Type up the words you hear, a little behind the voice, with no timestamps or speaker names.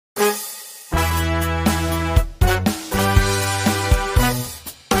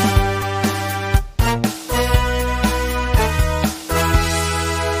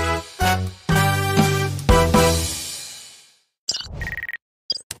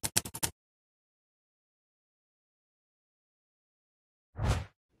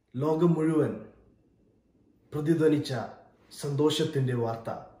ലോകം മുഴുവൻ പ്രതിധ്വനിച്ച സന്തോഷത്തിന്റെ വാർത്ത.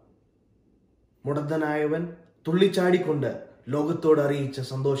 മുടന്തനായവൻ തുള്ളിച്ചാടിക്കൊണ്ട് ലോകത്തോട് അറിയിച്ച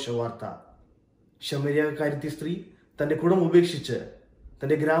സന്തോഷ വാർത്ത. ശമരിയക്കാരത്തി സ്ത്രീ തന്റെ കുടം ഉപേക്ഷിച്ച്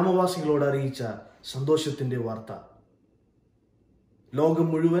തന്റെ ഗ്രാമവാസികളോട് അറിയിച്ച സന്തോഷത്തിന്റെ വാർത്ത. ലോകം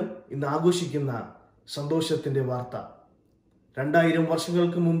മുഴുവൻ ഇന്ന് ആഘോഷിക്കുന്ന സന്തോഷത്തിന്റെ വാർത്ത. 2000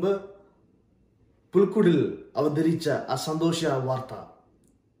 വർഷങ്ങൾക്ക് മുമ്പ് പുൽക്കുടിൽ അവതരിച്ച ആ സന്തോഷ വാർത്ത.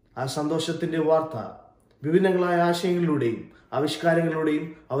 ആ സന്തോഷത്തിന്റെ വാർത്ത വിഭിന്നങ്ങളായ ആശയങ്ങളിലൂടെയും ആവിഷ്കാരങ്ങളിലൂടെയും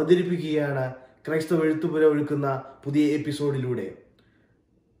അവതരിപ്പിക്കുകയാണ് ക്രൈസ്തവ എഴുത്തുപുര ഒരുക്കുന്ന പുതിയ എപ്പിസോഡിലൂടെ.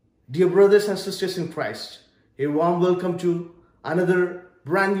 Dear brothers and sisters in Christ, a warm welcome to another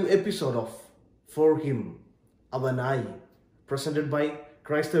brand new episode of For Him, Avanai, presented by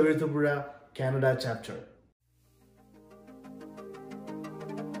ക്രൈസ്തവ എഴുത്തുപുര Canada chapter.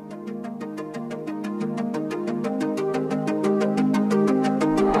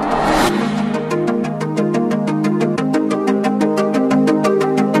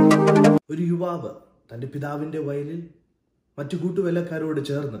 ഒരു യുവാവ് തൻ്റെ പിതാവിൻ്റെ വയലിൽ മറ്റു കൂട്ടുവേലക്കാരോട്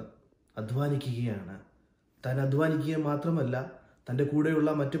ചേർന്ന് അധ്വാനിക്കുകയാണ്. താൻ അധ്വാനിക്കുക മാത്രമല്ല, തൻ്റെ കൂടെയുള്ള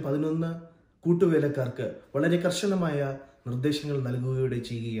മറ്റ് 11 കൂട്ടുവേലക്കാർക്ക് വളരെ കർശനമായ നിർദ്ദേശങ്ങൾ നൽകുകയൂടെ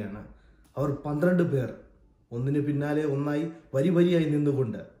ചെയ്യുകയാണ്. അവർ 12 പേർ ഒന്നിനു പിന്നാലെ ഒന്നായി വരിയായി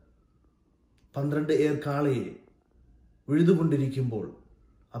നിന്നുകൊണ്ട് 12 ഏർ കാളയെ ഉഴുതുകൊണ്ടിരിക്കുമ്പോൾ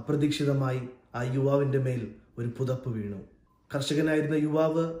അപ്രതീക്ഷിതമായി ആ യുവാവിൻ്റെ മേൽ ഒരു പുതപ്പ് വീണു. കർഷകനായിരുന്ന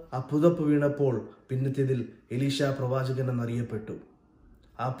യുവാവ് ആ പുതപ്പ് വീണപ്പോൾ പിന്നത്തേതിൽ എലീശ പ്രവാചകൻ എന്നറിയപ്പെട്ടു.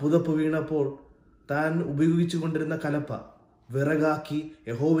 ആ പുതപ്പ് വീണപ്പോൾ താൻ ഉപയോഗിച്ചു കൊണ്ടിരുന്ന കലപ്പ വിറകാക്കി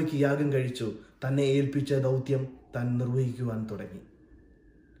യഹോവയ്ക്ക് യാഗം കഴിച്ചു. തന്നെ ഏൽപ്പിച്ച ദൗത്യം താൻ നിർവഹിക്കുവാൻ തുടങ്ങി.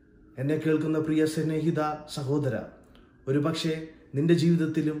 എന്നെ കേൾക്കുന്ന പ്രിയ സ്നേഹിത സഹോദര, ഒരുപക്ഷെ നിന്റെ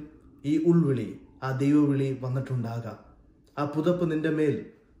ജീവിതത്തിലും ഈ ഉൾവിളി, ആ ദൈവവിളി വന്നിട്ടുണ്ടാകാം. ആ പുതപ്പ് നിന്റെ മേൽ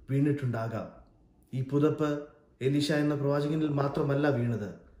വീണിട്ടുണ്ടാകാം. ഈ പുതപ്പ് എലീശ എന്ന പ്രവാചകനിൽ മാത്രമല്ല വീണത്.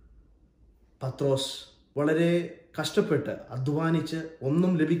 പത്രോസ് വളരെ കഷ്ടപ്പെട്ട് അധ്വാനിച്ച്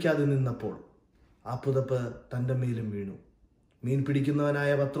ഒന്നും ലഭിക്കാതെ നിന്നപ്പോൾ ആ പുതപ്പ് തൻ്റെ മേലും വീണു. മീൻ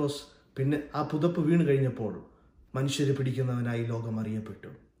പിടിക്കുന്നവനായ പത്രോസ് പിന്നെ ആ പുതപ്പ് വീണ് കഴിഞ്ഞപ്പോൾ മനുഷ്യരെ പിടിക്കുന്നവനായി ലോകം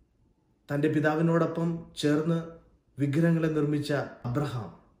അറിയപ്പെട്ടു. തൻ്റെ പിതാവിനോടൊപ്പം ചേർന്ന് വിഗ്രഹങ്ങളെ നിർമ്മിച്ച അബ്രഹാം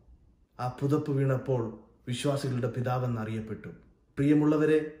ആ പുതപ്പ് വീണപ്പോൾ വിശ്വാസികളുടെ പിതാവെന്നറിയപ്പെട്ടു.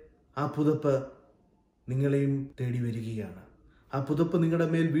 പ്രിയമുള്ളവരെ, ആ പുതപ്പ് നിങ്ങളെയും തേടി വരികയാണ്. ആ പുതപ്പ് നിങ്ങളുടെ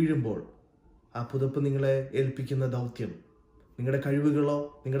മേൽ വീഴുമ്പോൾ ആ പുതപ്പ് നിങ്ങളെ ഏൽപ്പിക്കുന്ന ദൗത്യം നിങ്ങളുടെ കഴിവുകളോ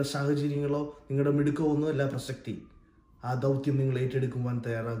നിങ്ങളുടെ സാഹചര്യങ്ങളോ നിങ്ങളുടെ മിടുക്കോ ഒന്നുമല്ല പ്രസക്തി. ആ ദൗത്യം നിങ്ങൾ ഏറ്റെടുക്കുവാൻ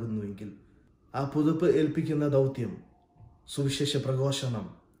തയ്യാറാകുന്നുവെങ്കിൽ ആ പുതപ്പ് ഏൽപ്പിക്കുന്ന ദൗത്യം സുവിശേഷ പ്രഘോഷണം,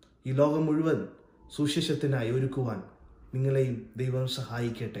 ഈ ലോകം മുഴുവൻ സുവിശേഷത്തിനായി ഒരുക്കുവാൻ നിങ്ങളെയും ദൈവം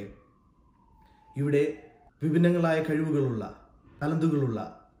സഹായിക്കട്ടെ. ഇവിടെ വിഭിന്നങ്ങളായ കഴിവുകളുള്ള തലന്തുകളുള്ള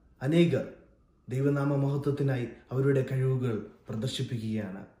അനേകർ ദൈവനാമ മഹത്വത്തിനായി അവരുടെ കഴിവുകൾ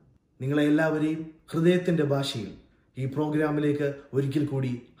പ്രദർശിപ്പിക്കുകയാണ്. നിങ്ങളെ എല്ലാവരെയും ഹൃദയത്തിൻ്റെ ഭാഷയിൽ ഈ പ്രോഗ്രാമിലേക്ക് ഒരിക്കൽ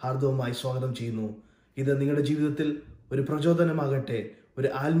കൂടി ഹാർദവമായി സ്വാഗതം ചെയ്യുന്നു. ഇത് നിങ്ങളുടെ ജീവിതത്തിൽ ഒരു പ്രചോദനമാകട്ടെ, ഒരു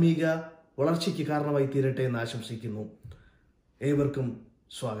ആത്മീക വളർച്ചയ്ക്ക് കാരണമായി തീരട്ടെ എന്ന് ആശംസിക്കുന്നു. ഏവർക്കും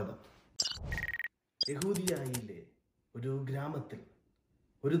സ്വാഗതം. യഹൂദിയായിലെ ഒരു ഗ്രാമത്തിൽ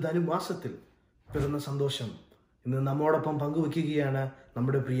ഒരു ധനുമാസത്തിൽ പിറന്ന സന്തോഷം ഇന്ന് നമ്മോടൊപ്പം പങ്കുവയ്ക്കുകയാണ്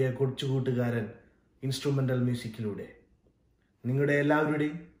നമ്മുടെ പ്രിയ കൊച്ചുകൂട്ടുകാരൻ ഇൻസ്ട്രുമെൻ്റൽ മ്യൂസിക്കിലൂടെ. നിങ്ങളുടെ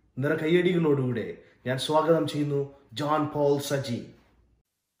എല്ലാവരുടെയും നിറ കയ്യടികളോടുകൂടെ ഞാൻ സ്വാഗതം ചെയ്യുന്നു John Paul Saji.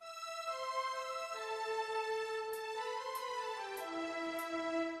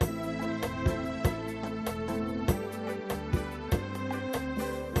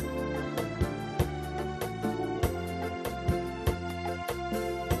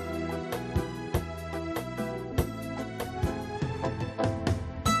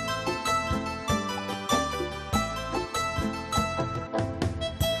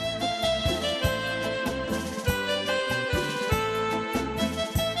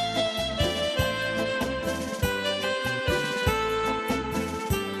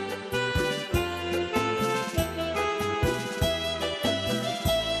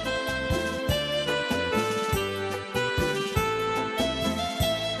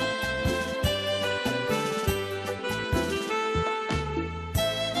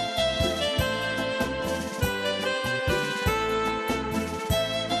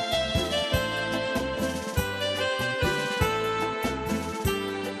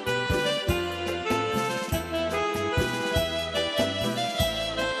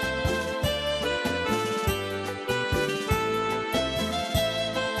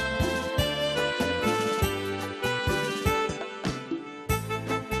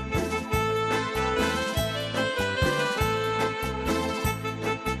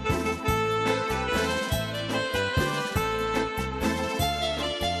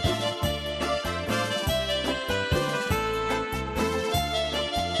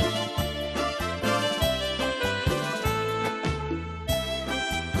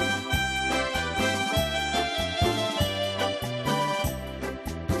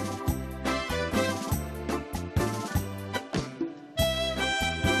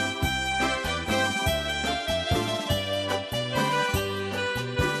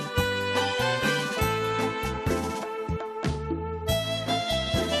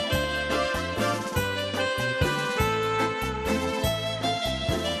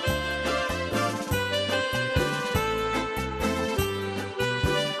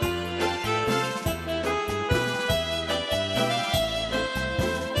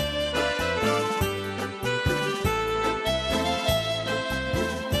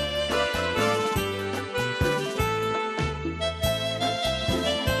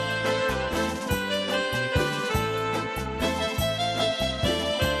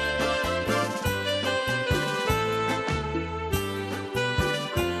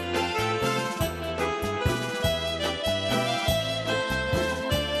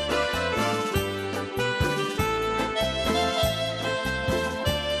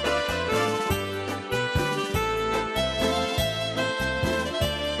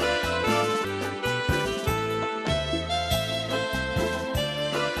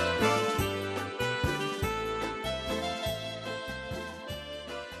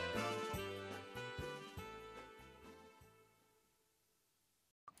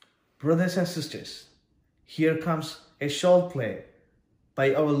 Brothers and sisters, here comes a short play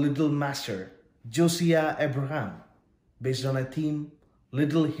by our little master, Josiah Abraham, based on a theme,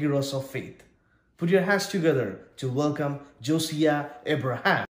 Little Heroes of Faith. Put your hands together to welcome Josiah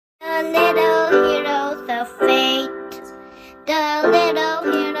Abraham. The little heroes of faith. The little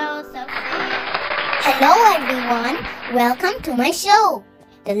heroes of faith. Hello everyone, welcome to my show,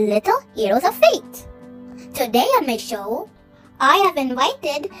 The Little Heroes of Faith. Today on my show, I have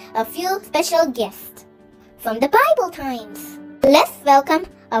invited a few special guests from the Bible times. Let's welcome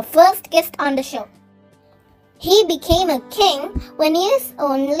our first guest on the show. He became a king when he is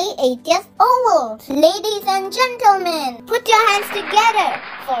only 8 years old. Ladies and gentlemen, put your hands together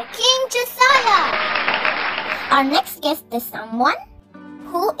for King Josiah. Our next guest is someone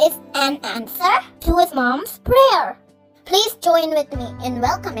who is an answer to his mom's prayer. Please join with me in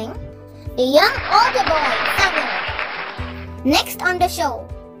welcoming the young older boy, Sain. Next on the show,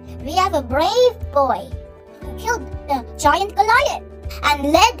 we have a brave boy who killed the giant Goliath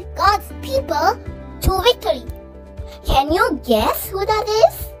and led God's people to victory. Can you guess who that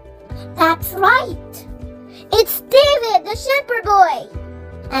is? That's right. It's David, the shepherd boy.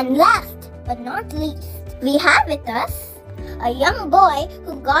 And last but not least, we have with us a young boy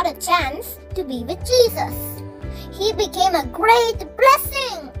who got a chance to be with Jesus. He became a great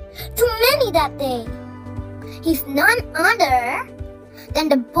blessing to many that day. He's none other than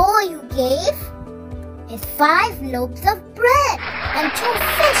the boy who gave his 5 loaves of bread and 2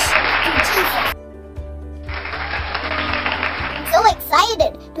 fish to Jesus. I'm so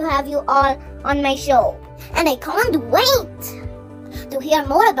excited to have you all on my show, and I can't wait to hear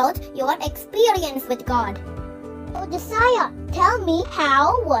more about your experience with God. Oh, Josiah, tell me,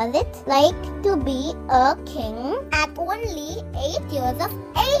 how was it like to be a king at only 8 years of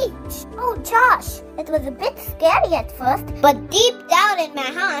age? Oh, Josh, it was a bit scary at first, but deep down in my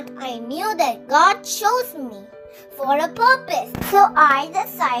heart, I knew that God chose me for a purpose. So I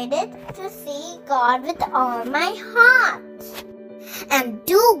decided to see God with all my heart and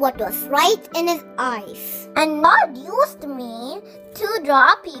do what was right in His eyes. And God used me to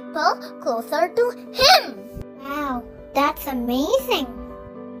draw people closer to Him. Wow, that's amazing.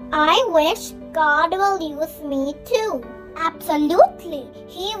 I wish God will use me too. Absolutely,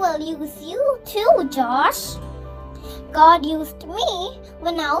 He will use you too, Josh. God used me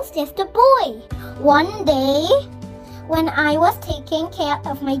when I was just a boy. One day, when I was taking care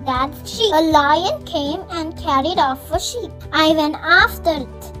of my dad's sheep, a lion came and carried off a sheep. I went after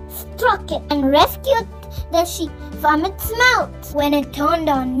it, struck it, and rescued the sheep from its mouth. When it turned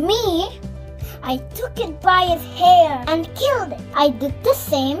on me, I took it by its hair and killed it. I did the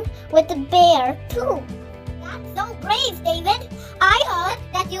same with the bear too. That's so brave, David. I heard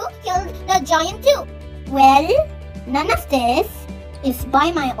that you killed the giant too. Well, none of this is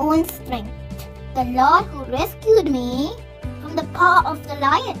by my own strength. The Lord who rescued me from the paw of the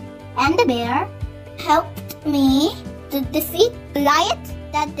lion and the bear helped me to defeat Goliath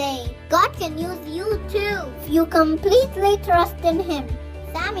that day. God can use you too if you completely trust in Him.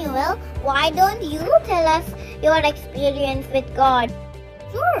 Samuel, why don't you tell us your experience with God?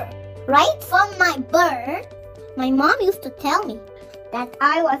 Sure. Right from my birth, my mom used to tell me that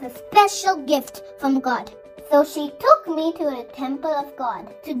I was a special gift from God. So she took me to the temple of God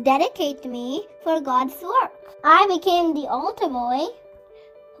to dedicate me for God's work. I became the altar boy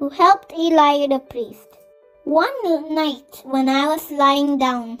who helped Eli the priest. One night when I was lying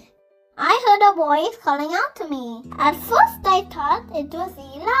down, I heard a voice calling out to me. At first I thought it was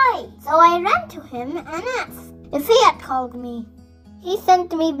Eli, so I ran to him and asked if he had called me. He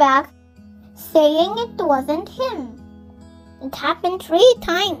sent me back saying it wasn't him. It happened 3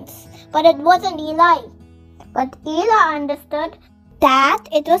 times, but it wasn't Eli. But Eli understood that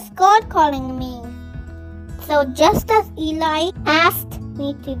it was God calling me. So just as Eli asked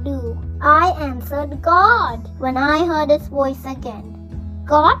me to do, I answered God when I heard his voice again.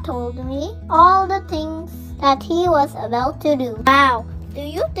 God told me all the things that He was about to do. Wow, do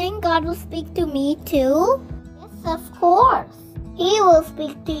you think God will speak to me too? Yes, of course. He will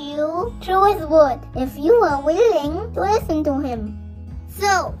speak to you through His word if you are willing to listen to Him.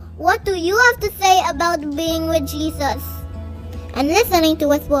 So, what do you have to say about being with Jesus and listening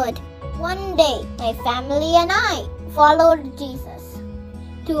to His word? One day, my family and I followed Jesus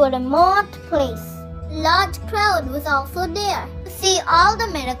to a remote place. A large crowd was also there to see all the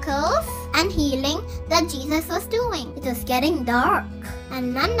miracles and healing that Jesus was doing. It was getting dark,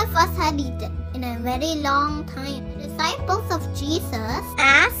 and none of us had eaten in a very long time. The disciples of Jesus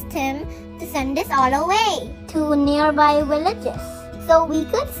asked Him to send us all away to nearby villages so we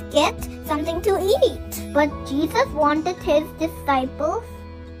could get something to eat. But Jesus wanted His disciples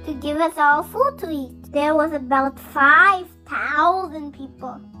to give us all food to eat. There was about 5,000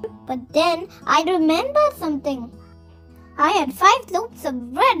 people. But then I remembered something. I had 5 loaves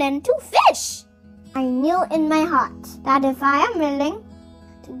of bread and 2 fish. I knew in my heart that if I am willing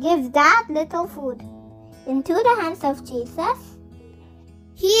to give that little food into the hands of Jesus,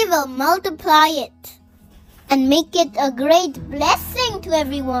 He will multiply it and make it a great blessing to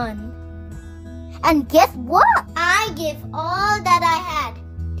everyone. And guess what? I gave all that I had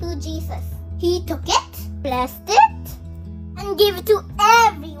to Jesus. He took it, blessed it, and gave it to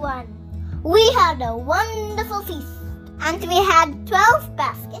everyone. We had a wonderful feast, and we had 12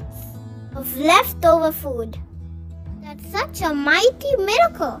 baskets of leftover food. That's such a mighty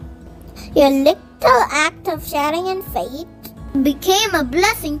miracle. Your little act of sharing and faith became a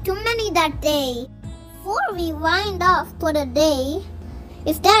blessing to many that day. Before we wind off for the day,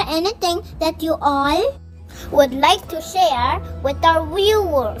 is there anything that you all would like to share with our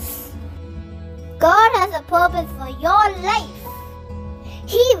viewers? God has a purpose for your life.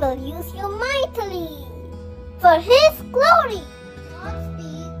 He will use you mightily for His glory. God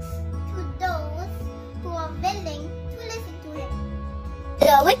speaks to those who are willing to listen to Him.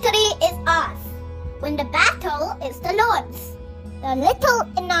 The victory is ours when the battle is the Lord's. The little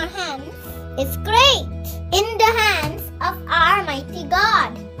in our hands is great in the hands of our mighty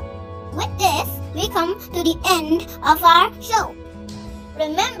God. With this, we come to the end of our show.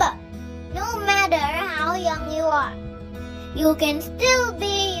 Remember, no matter how young you are, you can still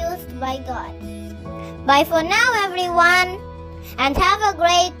be used by God. Bye for now, everyone, and have a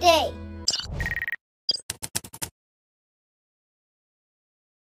great day.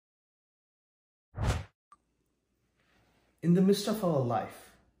 In the midst of our life,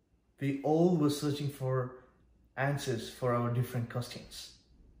 we all were searching for answers for our different questions.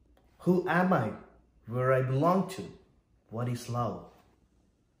 Who am I? Where I belong to? What is love?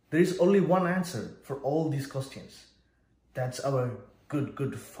 There is only one answer for all these questions. That's our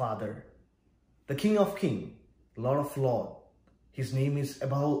good Father, the King of Kings, Lord of Lords. His name is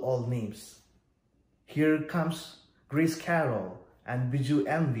above all names. Here comes Grace Carol and Biju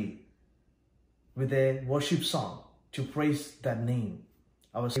Envy with a worship song to praise that name,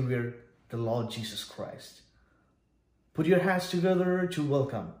 our Savior, the Lord Jesus Christ. Put your hands together to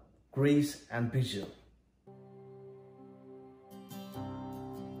welcome Grace and Biju.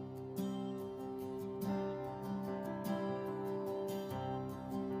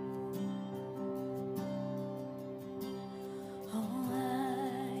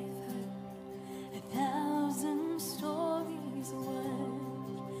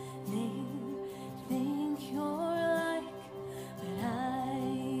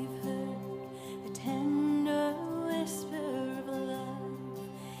 Tender whisper of love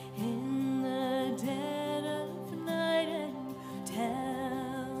in the day.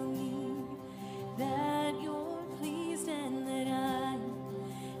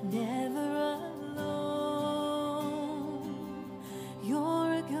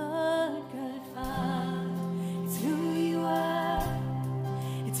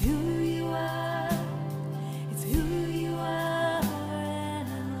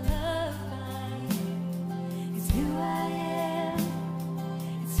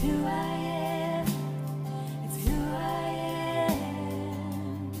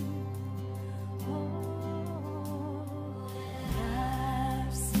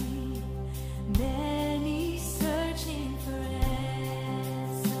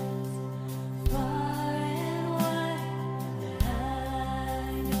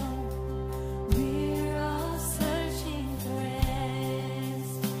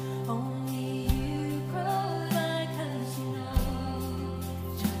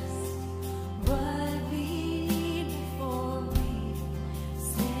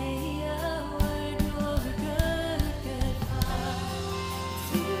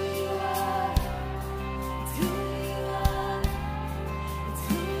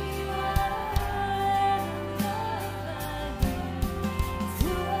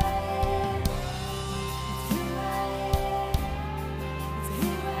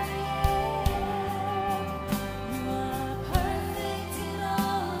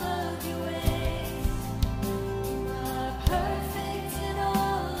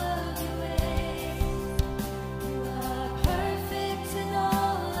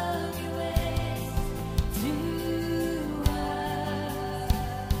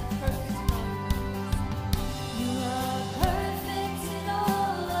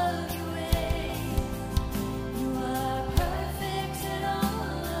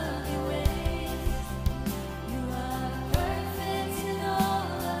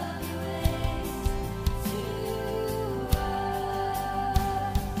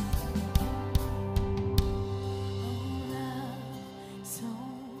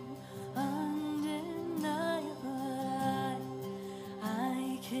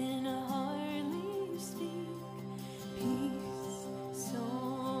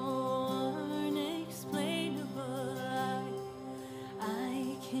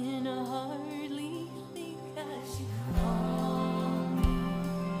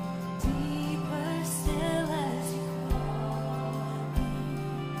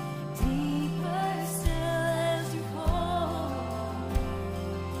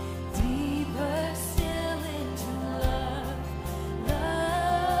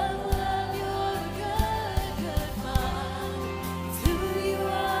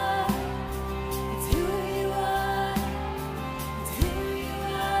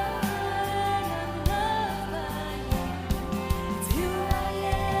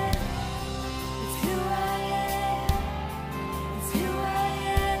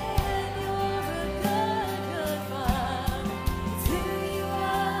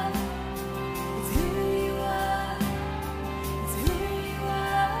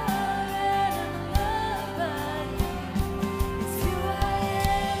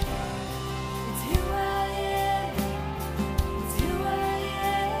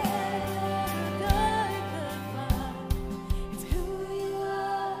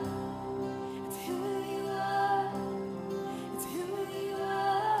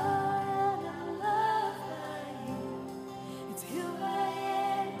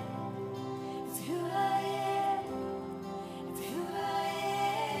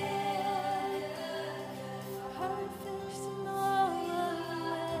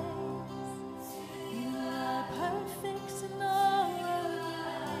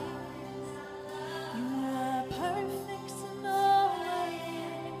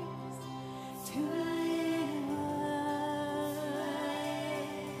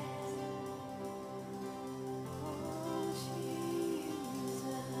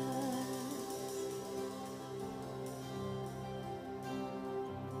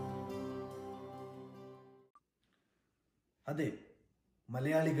 അതെ,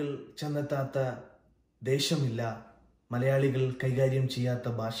 മലയാളികൾ ചെന്നെത്താത്ത ദേശമില്ല, മലയാളികൾ കൈകാര്യം ചെയ്യാത്ത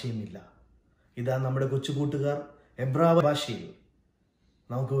ഭാഷയുമില്ല. ഇതാ നമ്മുടെ കൊച്ചു കൂട്ടുകാർ എബ്രായ ഭാഷയിൽ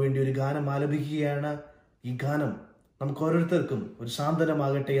നമുക്ക് വേണ്ടി ഒരു ഗാനം ആലപിക്കുകയാണ്. ഈ ഗാനം നമുക്ക് ഓരോരുത്തർക്കും ഒരു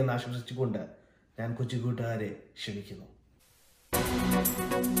സാന്ത്വനമാകട്ടെ എന്ന് ആശംസിച്ചുകൊണ്ട് ഞാൻ കൊച്ചു കൂട്ടുകാരെ ക്ഷണിക്കുന്നു.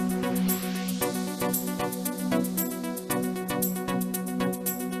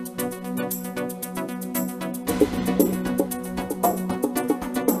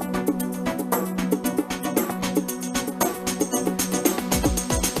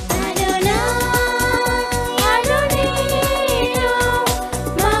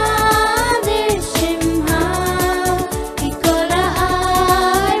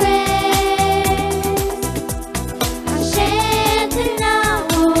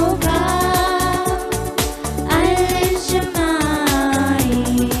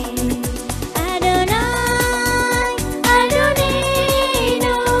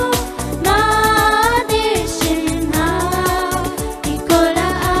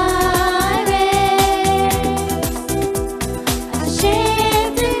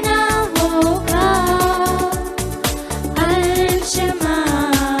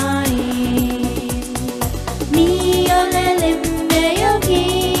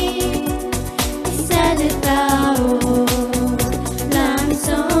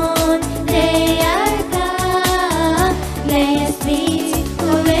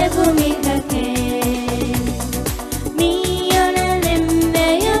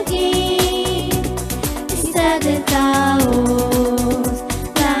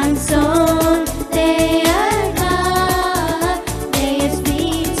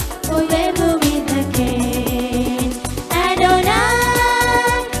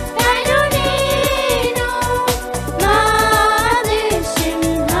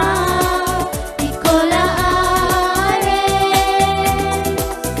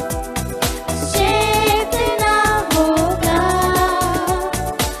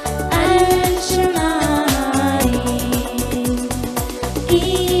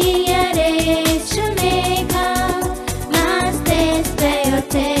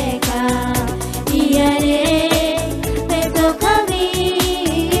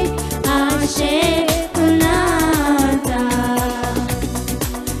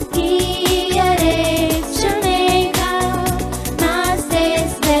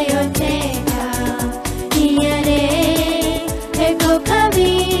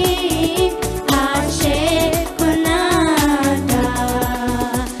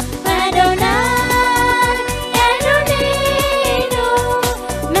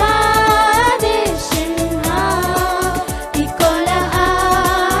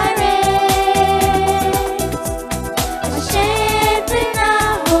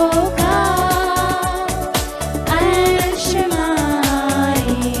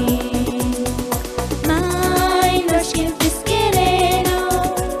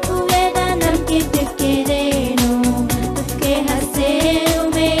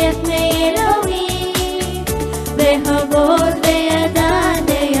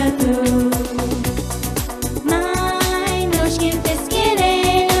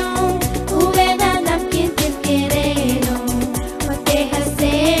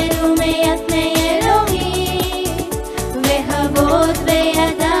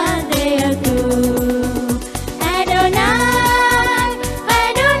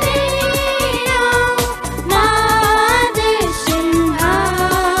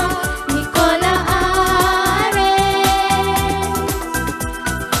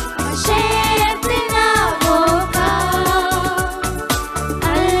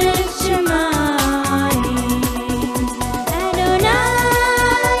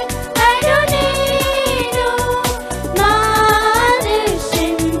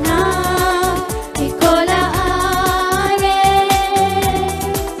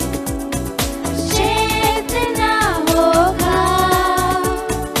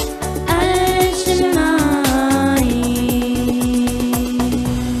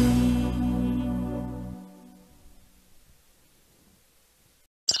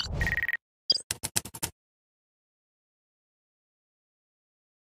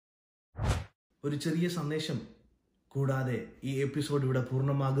 ഒരു ചെറിയ സന്ദേശം കൂടാതെ ഈ എപ്പിസോഡ് ഇവിടെ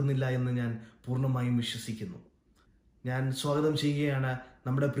പൂർണ്ണമാകുന്നില്ല എന്ന് ഞാൻ പൂർണ്ണമായും വിശ്വസിക്കുന്നു. ഞാൻ സ്വാഗതം ചെയ്യുകയാണ്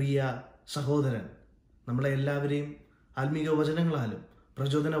നമ്മുടെ പ്രിയ സഹോദരൻ, നമ്മളെ എല്ലാവരെയും ആത്മീക വചനങ്ങളാലും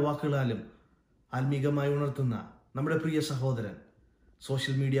പ്രചോദന വാക്കുകളാലും ആത്മീകമായി ഉണർത്തുന്ന നമ്മുടെ പ്രിയ സഹോദരൻ.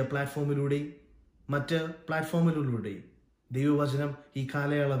 സോഷ്യൽ മീഡിയ പ്ലാറ്റ്ഫോമിലൂടെയും മറ്റ് പ്ലാറ്റ്ഫോമിലൂടെയും ദൈവവചനം ഈ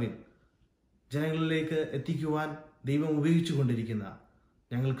കാലയളവിൽ ജനങ്ങളിലേക്ക് എത്തിക്കുവാൻ ദൈവം ഉപയോഗിച്ചു കൊണ്ടിരിക്കുന്ന,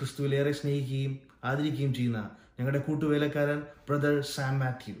 ഞങ്ങൾ ക്രിസ്തുവിലേറെ സ്നേഹിക്കുകയും ആദരിക്കുകയും ചെയ്യുന്ന ഞങ്ങളുടെ കൂട്ടുവേലക്കാരൻ ബ്രദർ സാം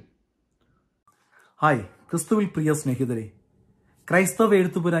മാത്യു. ഹായ്, ക്രിസ്തുവിൽ പ്രിയ സ്നേഹിതരെ, ക്രൈസ്തവ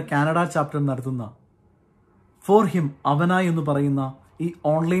എഴുത്തുപുര കാനഡ ചാപ്റ്റർ നടത്തുന്ന ഫോർ ഹിം അവനായി എന്ന് പറയുന്ന ഈ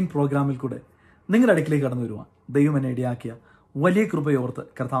ഓൺലൈൻ പ്രോഗ്രാമിൽ കൂടെ നിങ്ങളുടെ അടുക്കിലേക്ക് കടന്നു വരുവാൻ ദൈവം എന്നെ ഇടയാക്കിയ വലിയ കൃപയോർത്ത്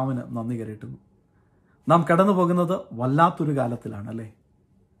കർത്താവിന് നന്ദി കരയറ്റുന്നു. നാം കടന്നു പോകുന്നത് വല്ലാത്തൊരു കാലത്തിലാണ് അല്ലേ.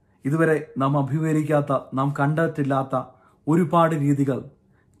 ഇതുവരെ നാം അഭിമുഖീകരിക്കാത്ത, നാം കണ്ടിട്ടില്ലാത്ത ഒരുപാട് രീതികൾ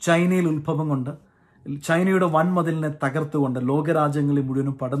ചൈനയിൽ ഉത്ഭവം കൊണ്ട്, ചൈനയുടെ വൻമതിലിനെ തകർത്തുകൊണ്ട് ലോകരാജ്യങ്ങളിൽ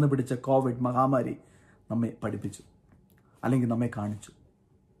മുഴുവനും പടർന്നു പിടിച്ച കോവിഡ് മഹാമാരി നമ്മെ പഠിപ്പിച്ചു, അല്ലെങ്കിൽ നമ്മെ കാണിച്ചു.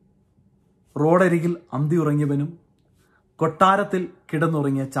 റോഡരികിൽ അന്തി ഉറങ്ങിയവനും കൊട്ടാരത്തിൽ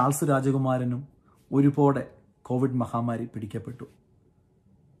കിടന്നുറങ്ങിയ ചാൾസ് രാജകുമാരനും ഒരുപോലെ കോവിഡ് മഹാമാരി പിടിക്കപ്പെട്ടു.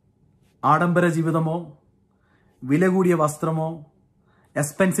 ആഡംബര ജീവിതമോ വില കൂടിയ വസ്ത്രമോ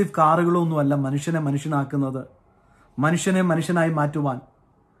എക്സ്പെൻസീവ് കാറുകളോ ഒന്നുമല്ല മനുഷ്യനെ മനുഷ്യനാക്കുന്നത്. മനുഷ്യനെ മനുഷ്യനായി മാറ്റുവാൻ,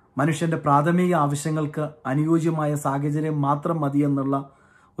 മനുഷ്യന്റെ പ്രാഥമിക ആവശ്യങ്ങൾക്ക് അനുയോജ്യമായ സാഹചര്യം മാത്രം മതി എന്നുള്ള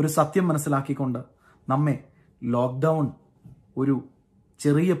ഒരു സത്യം മനസ്സിലാക്കിക്കൊണ്ട് നമ്മെ ലോക്ക്ഡൗൺ ഒരു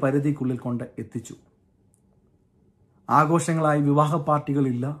ചെറിയ പരിധിക്കുള്ളിൽ കൊണ്ട് എത്തിച്ചു. ആഘോഷങ്ങളായി വിവാഹ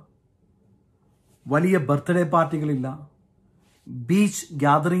പാർട്ടികളില്ല, വലിയ ബർത്ത്ഡേ പാർട്ടികളില്ല, ബീച്ച്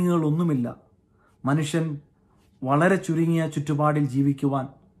ഗ്യാതറിങ്ങുകളൊന്നുമില്ല. മനുഷ്യൻ വളരെ ചുരുങ്ങിയ ചുറ്റുപാടിൽ ജീവിക്കുവാൻ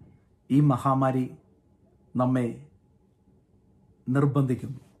ഈ മഹാമാരി നമ്മെ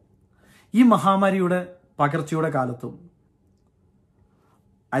നിർബന്ധിക്കുന്നു. ഈ മഹാമാരിയുടെ പകർച്ചയുടെ കാലത്തും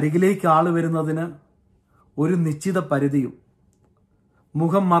അരികിലേക്ക് ആള് വരുന്നതിന് ഒരു നിശ്ചിത പരിധിയും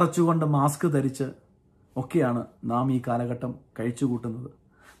മുഖം മറച്ചുകൊണ്ട് മാസ്ക് ധരിച്ച് ഒക്കെയാണ് നാം ഈ കാലഘട്ടം കഴിച്ചുകൂട്ടുന്നത്.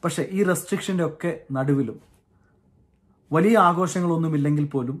 പക്ഷെ ഈ റെസ്ട്രിക്ഷൻ്റെ ഒക്കെ നടുവിലും വലിയ ആഘോഷങ്ങളൊന്നുമില്ലെങ്കിൽ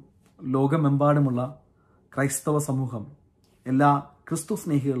പോലും ലോകമെമ്പാടുമുള്ള ക്രൈസ്തവ സമൂഹം, എല്ലാ ക്രിസ്തു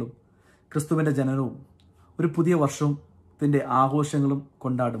സ്നേഹികളും ക്രിസ്തുവിൻ്റെ ജനനവും ഒരു പുതിയ വർഷത്തിൻ്റെ ആഘോഷങ്ങളും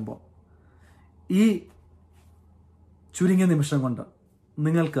കൊണ്ടാടുമ്പോൾ ഈ ചുരുങ്ങിയ നിമിഷം കൊണ്ട്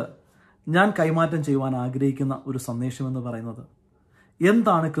നിങ്ങൾക്ക് ഞാൻ കൈമാറ്റം ചെയ്യുവാൻ ആഗ്രഹിക്കുന്ന ഒരു സന്ദേശമെന്ന് പറയുന്നത്,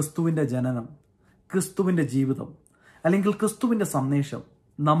 എന്താണ് ക്രിസ്തുവിൻ്റെ ജനനം, ക്രിസ്തുവിൻ്റെ ജീവിതം, അല്ലെങ്കിൽ ക്രിസ്തുവിൻ്റെ സന്ദേശം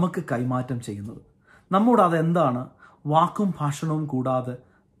നമുക്ക് കൈമാറ്റം ചെയ്യുന്നത്? നമ്മോട് അതെന്താണ് വാക്കും ഭാഷണവും കൂടാതെ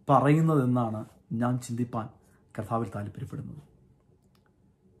പറയുന്നതെന്നാണ് ഞാൻ ചിന്തിപ്പാൻ കർത്താവിൽ താല്പര്യപ്പെടുന്നത്.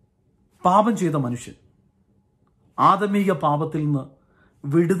 പാപം ചെയ്ത മനുഷ്യൻ ആദമിക പാപത്തിൽ നിന്ന്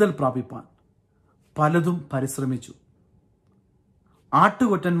വിടുതൽ പ്രാപിപ്പാൻ പലതും പരിശ്രമിച്ചു.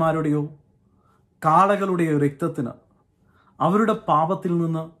 ആട്ടുകൊറ്റന്മാരുടെയോ കാളകളുടെയോ രക്തത്തിന് അവരുടെ പാപത്തിൽ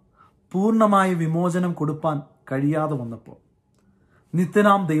നിന്ന് പൂർണ്ണമായ വിമോചനം കൊടുപ്പാൻ കഴിയാതെ വന്നപ്പോൾ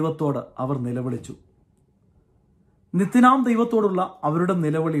നിത്യനാം ദൈവത്തോട് അവർ നിലവിളിച്ചു. നിത്യനാം ദൈവത്തോടുള്ള അവരുടെ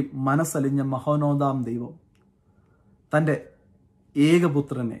നിലവിളിയിൽ മനസ്സലിഞ്ഞ മഹോന്നതനാം ദൈവം തൻ്റെ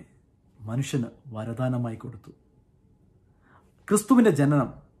ഏകപുത്രനെ മനുഷ്യന് വരദാനമായി കൊടുത്തു. ക്രിസ്തുവിൻ്റെ ജനനം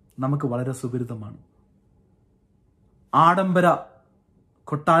നമുക്ക് വളരെ സുപരിതമാണ്. ആഡംബര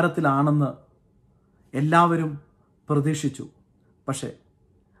കൊട്ടാരത്തിലാണെന്ന് എല്ലാവരും പ്രതീക്ഷിച്ചു. പക്ഷേ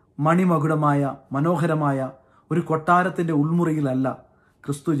മണിമകുടമായ മനോഹരമായ ഒരു കൊട്ടാരത്തിൻ്റെ ഉൾമുറിയിലല്ല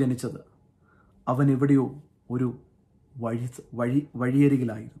ക്രിസ്തു ജനിച്ചത്. അവൻ എവിടെയോ ഒരു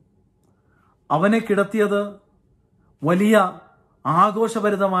വഴിയരികിലായിരുന്നു. അവനെ കിടത്തിയത് വലിയ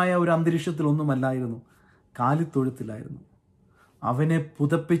ആഘോഷഭരിതമായ ഒരു അന്തരീക്ഷത്തിലൊന്നുമല്ലായിരുന്നു, കാലിത്തൊഴുത്തിലായിരുന്നു. അവനെ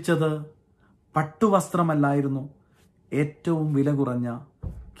പുതപ്പിച്ചത് പട്ടുവസ്ത്രമല്ലായിരുന്നു, ഏറ്റവും വില കുറഞ്ഞ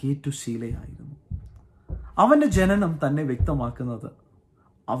കീറ്റുശീലയായിരുന്നു. അവൻ്റെ ജനനം തന്നെ വ്യക്തമാക്കുന്നത്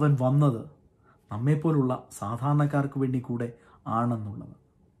അവൻ വന്നത് നമ്മെപ്പോലുള്ള സാധാരണക്കാർക്ക് വേണ്ടി കൂടെ ആണെന്നുള്ളത്.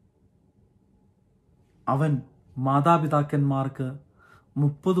 അവൻ മാതാപിതാക്കന്മാർക്ക്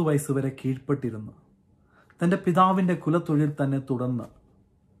 30 വയസ്സ് വരെ കീഴ്പ്പെട്ടിരുന്നു. തൻ്റെ പിതാവിൻ്റെ കുലത്തൊഴിൽ തന്നെ തുടർന്ന്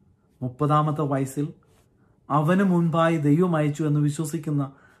 30ാമത്തെ വയസ്സിൽ അവന് മുൻപായി ദൈവം അയച്ചു എന്ന് വിശ്വസിക്കുന്ന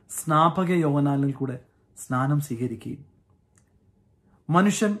സ്നാപക യോഹന്നാനിൽ കൂടെ സ്നാനം സ്വീകരിക്കുകയും,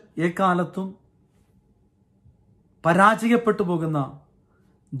 മനുഷ്യൻ എക്കാലത്തും പരാജയപ്പെട്ടു പോകുന്ന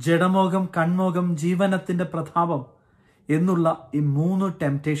ജഡമോഹം, കൺമോഹം, ജീവനത്തിൻ്റെ പ്രതാപം എന്നുള്ള ഈ 3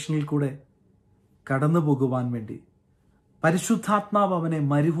 ടെംപ്റ്റേഷനിൽ കൂടെ കടന്നു പോകുവാൻ വേണ്ടി പരിശുദ്ധാത്മാവ് അവനെ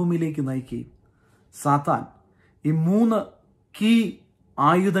മരുഭൂമിയിലേക്ക് നയിക്കുകയും സാത്താൻ ഈ 3 കീ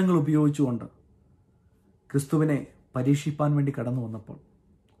ആയുധങ്ങൾ ഉപയോഗിച്ചുകൊണ്ട് ക്രിസ്തുവിനെ പരീക്ഷിപ്പാൻ വേണ്ടി കടന്നു വന്നപ്പോൾ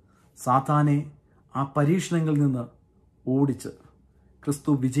സാത്താനെ ആ പരീക്ഷണങ്ങളിൽ നിന്ന് ഓടിച്ച്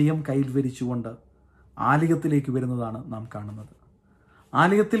ക്രിസ്തു വിജയം കൈവരിച്ചുകൊണ്ട് ആലയത്തിലേക്ക് വരുന്നതാണ് നാം കാണുന്നത്.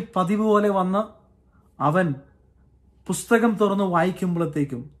 ആലയത്തിൽ പതിവ് പോലെ വന്ന് അവൻ പുസ്തകം തുറന്ന്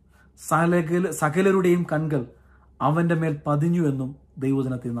വായിക്കുമ്പോഴത്തേക്കും സകലരുടെയും കൺകൾ അവൻ്റെ മേൽ പതിഞ്ഞു എന്നും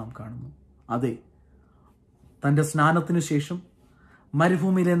ദൈവവചനത്തിൽ നാം കാണുന്നു. അതെ, തൻ്റെ സ്നാനത്തിന് ശേഷം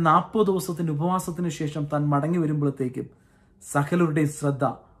മരുഭൂമിയിലെ 40 ദിവസത്തിൻ്റെ ഉപവാസത്തിന് ശേഷം താൻ മടങ്ങി വരുമ്പോഴത്തേക്കും സകലരുടെയും ശ്രദ്ധ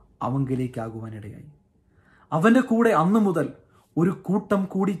അവങ്കിലേക്കാകുവാനിടയായി. അവൻ്റെ കൂടെ അന്നു മുതൽ ഒരു കൂട്ടം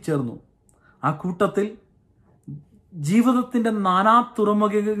കൂടിച്ചേർന്നു. ആ കൂട്ടത്തിൽ ജീവിതത്തിൻ്റെ നാനാ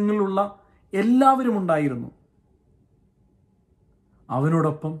തുറമുഖങ്ങളിലുള്ള എല്ലാവരും ഉണ്ടായിരുന്നു.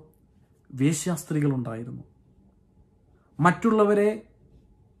 അവനോടൊപ്പം വേശ്യാസ്ത്രീകൾ ഉണ്ടായിരുന്നു. മറ്റുള്ളവരെ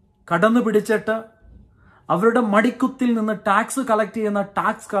കടന്നു പിടിച്ചിട്ട് അവരുടെ മടിക്കുത്തിൽ നിന്ന് ടാക്സ് കളക്ട് ചെയ്യുന്ന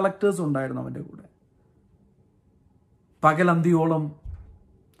ടാക്സ് കളക്ടേഴ്സ് ഉണ്ടായിരുന്നു അവൻ്റെ കൂടെ. പകലന്തിയോളം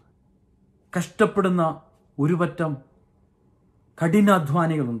കഷ്ടപ്പെടുന്ന ഒരു പറ്റം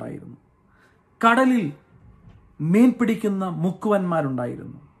കഠിനാധ്വാനികൾ ഉണ്ടായിരുന്നു. കടലിൽ മീൻ പിടിക്കുന്ന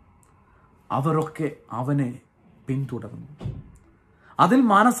മുക്കുവന്മാരുണ്ടായിരുന്നു. അവരൊക്കെ അവനെ പിന്തുടർന്നു. അതിൽ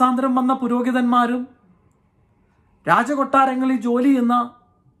മാനസാന്തരം വന്ന പുരോഹിതന്മാരും രാജകൊട്ടാരങ്ങളിൽ ജോലി ചെയ്യുന്ന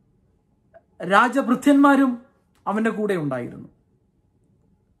രാജഭൃത്യന്മാരും അവൻ്റെ കൂടെ ഉണ്ടായിരുന്നു.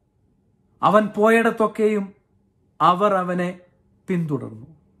 അവൻ പോയിടത്തൊക്കെയും അവർ അവനെ പിന്തുടർന്നു.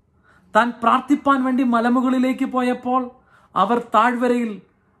 താൻ പ്രാർത്ഥിപ്പാൻ വേണ്ടി മലമുകളിലേക്ക് പോയപ്പോൾ അവർ താഴ്വരയിൽ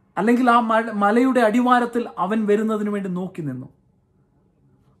അല്ലെങ്കിൽ ആ മലയുടെ അടിവാരത്തിൽ അവൻ വരുന്നതിന് വേണ്ടി നോക്കി നിന്നു.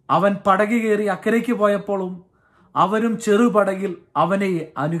 അവൻ പടക് കയറി അക്കരയ്ക്ക് പോയപ്പോഴും അവരും ചെറുപടകിൽ അവനെ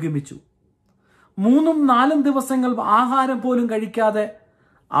അനുഗമിച്ചു. 3-4 ദിവസങ്ങൾ ആഹാരം പോലും കഴിക്കാതെ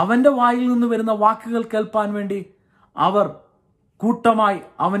അവൻ്റെ വായിൽ നിന്ന് വരുന്ന വാക്കുകൾ കേൾപ്പാൻ വേണ്ടി അവർ കൂട്ടമായി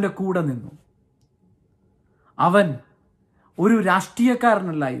അവൻ്റെ കൂടെ നിന്നു. അവൻ ഒരു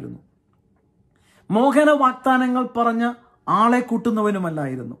രാഷ്ട്രീയക്കാരനല്ലായിരുന്നു. മോഹന വാഗ്ദാനങ്ങൾ പറഞ്ഞ് ആളെ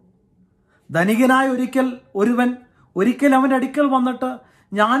കൂട്ടുന്നവനുമല്ലായിരുന്നു. ധനികനായ ഒരിക്കൽ അവൻ്റെ അടുക്കൽ വന്നിട്ട്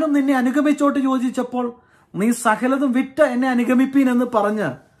ഞാനും നിന്നെ അനുഗമിച്ചോട്ട് ചോദിച്ചപ്പോൾ നീ സകലതും വിറ്റ് എന്നെ അനുഗമിപ്പീൻ എന്ന് പറഞ്ഞ്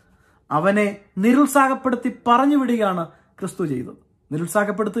അവനെ നിരുത്സാഹപ്പെടുത്തി പറഞ്ഞു വിടുകയാണ് ക്രിസ്തു ചെയ്തത്.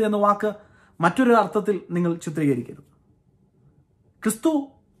 നിരുത്സാഹപ്പെടുത്തുക എന്ന വാക്ക് മറ്റൊരു അർത്ഥത്തിൽ നിങ്ങൾ ചിത്രീകരിക്കരുത്. ക്രിസ്തു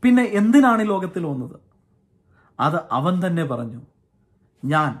പിന്നെ എന്തിനാണ് ഈ ലോകത്തിൽ വന്നത്? അത് അവൻ തന്നെ പറഞ്ഞു.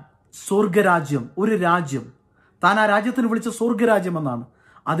 ഞാൻ സ്വർഗരാജ്യം, ഒരു രാജ്യം, താൻ ആ രാജ്യത്തിന് വിളിച്ച സ്വർഗരാജ്യം എന്നാണ്,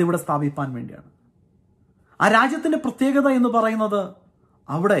 അതിവിടെ സ്ഥാപിപ്പാൻ വേണ്ടിയാണ്. ആ രാജ്യത്തിന്റെ പ്രത്യേകത എന്ന് പറയുന്നത്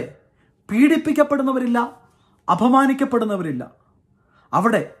അവിടെ പീഡിപ്പിക്കപ്പെടുന്നവരില്ല, അപമാനിക്കപ്പെടുന്നവരില്ല,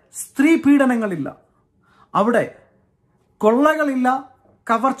 അവിടെ സ്ത്രീ പീഡനങ്ങളില്ല, അവിടെ കൊള്ളകളില്ല,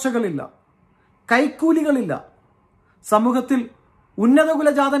 കവർച്ചകളില്ല, കൈക്കൂലികളില്ല. സമൂഹത്തിൽ ഉന്നത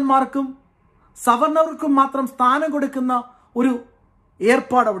കുലജാതന്മാർക്കും സവർണർക്കും മാത്രം സ്ഥാനം കൊടുക്കുന്ന ഒരു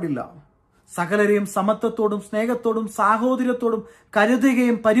ഏർപ്പാട് അവിടെ ഇല്ല. സകലരെയും സമത്വത്തോടും സ്നേഹത്തോടും സാഹോദര്യത്തോടും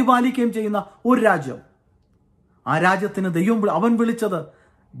കരുതുകയും പരിപാലിക്കുകയും ചെയ്യുന്ന ഒരു രാജ്യം. ആ രാജ്യത്തിന് അവൻ വിളിച്ചത്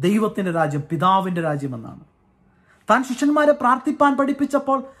ദൈവത്തിന്റെ രാജ്യം, പിതാവിന്റെ രാജ്യം എന്നാണ്. താൻ ശിഷ്യന്മാരെ പ്രാർത്ഥിപ്പാൻ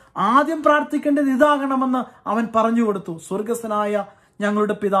പഠിപ്പിച്ചപ്പോൾ ആദ്യം പ്രാർത്ഥിക്കേണ്ടത് ഇതാകണമെന്ന് അവൻ പറഞ്ഞു കൊടുത്തു. സ്വർഗസ്ഥനായ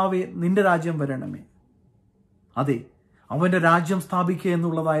ഞങ്ങളുടെ പിതാവേ, നിന്റെ രാജ്യം വരണമേ. അതെ, അവന്റെ രാജ്യം സ്ഥാപിക്കുക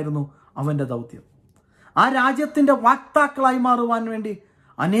എന്നുള്ളതായിരുന്നു അവന്റെ ദൗത്യം. ആ രാജ്യത്തിന്റെ വാക്താക്കളായി മാറുവാൻ വേണ്ടി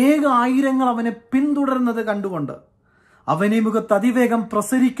അനേക ആയിരങ്ങൾ അവനെ പിന്തുടരുന്നത് കണ്ടുകൊണ്ട് അവനെ മുഖത്ത് അതിവേഗം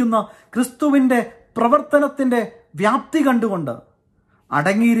പ്രസരിക്കുന്ന ക്രിസ്തുവിന്റെ പ്രവർത്തനത്തിന്റെ വ്യാപ്തി കണ്ടുകൊണ്ട്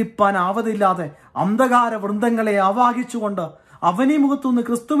അടങ്ങിയിരിപ്പാൻ ആവതില്ലാതെ അന്ധകാര വൃന്ദങ്ങളെ ആവാഹിച്ചുകൊണ്ട് അവനെ മുഖത്തുനിന്ന്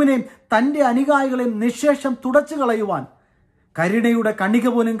ക്രിസ്തുവിനെയും തന്റെ അനുയായികളെയും നിശേഷം തുടച്ചു കളയുവാൻ കരുണയുടെ കണിക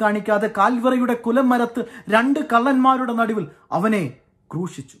പോലും കാണിക്കാതെ കാൽവറിയുടെ കുലമരത്ത് 2 കള്ളന്മാരുടെ നടുവിൽ അവനെ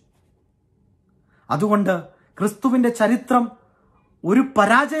ക്രൂശിച്ചു. അതുകൊണ്ട് ക്രിസ്തുവിന്റെ ചരിത്രം ഒരു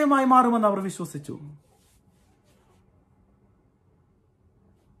പരാജയമായി മാറുമെന്ന് അവർ വിശ്വസിച്ചു.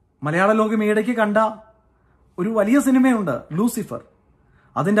 മലയാള ലോകം ഈയിടയ്ക്ക് കണ്ട ഒരു വലിയ സിനിമയുണ്ട്, ലൂസിഫർ.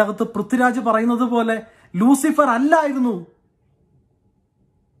 അതിൻ്റെ അകത്ത് പൃഥ്വിരാജ് പറയുന്നത് പോലെ ലൂസിഫർ അല്ലായിരുന്നു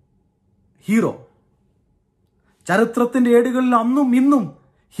ഹീറോ. ചരിത്രത്തിന്റെ ഏടുകളിൽ അന്നും ഇന്നും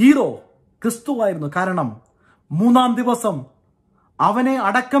ഹീറോ ക്രിസ്തുവായിരുന്നു. കാരണം 3-ാം ദിവസം അവനെ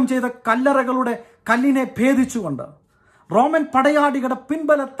അടക്കം ചെയ്ത കല്ലറകളുടെ കല്ലിനെ ഭേദിച്ചുകൊണ്ട് റോമൻ പടയാളികളുടെ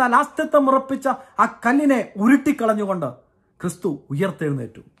പിൻബലത്താൽ അസ്തിത്വം ഉറപ്പിച്ച ആ കല്ലിനെ ഉരുട്ടിക്കളഞ്ഞുകൊണ്ട് ക്രിസ്തു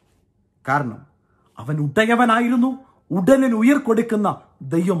ഉയർത്തെഴുന്നേറ്റു. കാരണം അവൻ ഉടയവനായിരുന്നു, ഉടലിന് ഉയർ കൊടുക്കുന്ന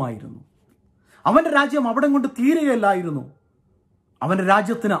ദൈവമായിരുന്നു. അവന്റെ രാജ്യം അവിടം കൊണ്ട് തീരുകയല്ലായിരുന്നു, അവന്റെ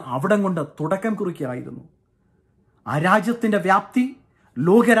രാജ്യത്തിന് അവിടം കൊണ്ട് തുടക്കം കുറിക്കുകയായിരുന്നു. ആ രാജ്യത്തിന്റെ വ്യാപ്തി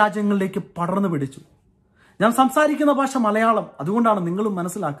ലോകരാജ്യങ്ങളിലേക്ക് പടർന്നു പിടിച്ചു. ഞാൻ സംസാരിക്കുന്ന ഭാഷ മലയാളം, അതുകൊണ്ടാണ് നിങ്ങളും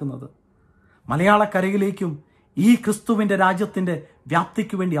മനസ്സിലാക്കുന്നത്. മലയാളക്കരയിലേക്കും ഈ ക്രിസ്തുവിന്റെ രാജ്യത്തിന്റെ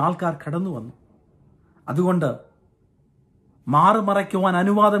വ്യാപ്തിക്ക് വേണ്ടി ആൾക്കാർ കടന്നു വന്നു. അതുകൊണ്ട് മാറുമറയ്ക്കുവാൻ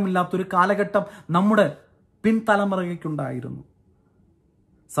അനുവാദമില്ലാത്തൊരു കാലഘട്ടം നമ്മുടെ പിൻതലമുറയ്ക്കുണ്ടായിരുന്നു.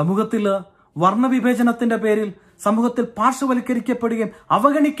 സമൂഹത്തിൽ വർണ്ണവിഭജനത്തിന്റെ പേരിൽ സമൂഹത്തിൽ പാർശ്വവൽക്കരിക്കപ്പെടുകയും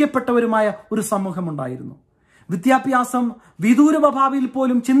അവഗണിക്കപ്പെട്ടവരുമായ ഒരു സമൂഹമുണ്ടായിരുന്നു. വിദ്യാഭ്യാസം വിദൂര ഭാവിയിൽ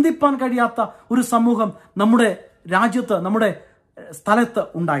പോലും ചിന്തിപ്പാൻ കഴിയാത്ത ഒരു സമൂഹം നമ്മുടെ രാജ്യത്ത്, നമ്മുടെ സ്ഥലത്ത്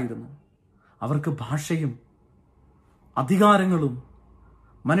ഉണ്ടായിരുന്നു. അവർക്ക് ഭാഷയും അധികാരങ്ങളും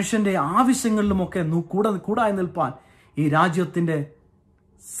മനുഷ്യന്റെ ആവശ്യങ്ങളിലുമൊക്കെ കൂടായി നിൽപ്പാൻ ഈ രാജ്യത്തിന്റെ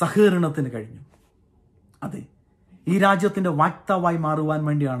സഹകരണത്തിന് കഴിഞ്ഞു. അതെ, ഈ രാജ്യത്തിന്റെ വാക്താവായി മാറുവാൻ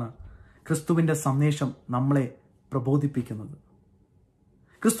വേണ്ടിയാണ് ക്രിസ്തുവിന്റെ സന്ദേശം നമ്മളെ പ്രബോധിപ്പിക്കുന്നത്.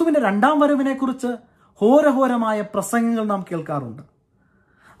 ക്രിസ്തുവിന്റെ രണ്ടാം വരവിനെ കുറിച്ച് ഘോരഘോരമായ പ്രസംഗങ്ങൾ നാം കേൾക്കാറുണ്ട്.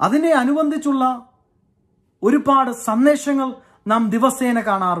 അതിനെ അനുബന്ധിച്ചുള്ള ഒരുപാട് സന്ദേശങ്ങൾ നാം ദിവസേന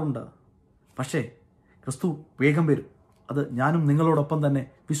കാണാറുണ്ട്. പക്ഷേ ക്രിസ്തു വേഗം വരും, അത് ഞാനും നിങ്ങളോടൊപ്പം തന്നെ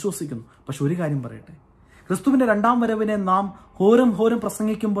വിശ്വസിക്കുന്നു. പക്ഷെ ഒരു കാര്യം പറയട്ടെ, ക്രിസ്തുവിന്റെ രണ്ടാം വരവിനെ നാം ഘോരം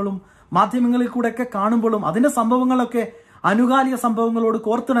പ്രസംഗിക്കുമ്പോഴും മാധ്യമങ്ങളിൽ കൂടെയൊക്കെ കാണുമ്പോഴും അതിന്റെ സംഭവങ്ങളൊക്കെ അനുകാലിക സംഭവങ്ങളോട്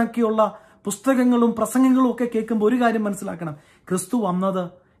കോർത്തിണക്കിയുള്ള പുസ്തകങ്ങളും പ്രസംഗങ്ങളും ഒക്കെ കേൾക്കുമ്പോൾ ഒരു കാര്യം മനസ്സിലാക്കണം, ക്രിസ്തു വന്നത്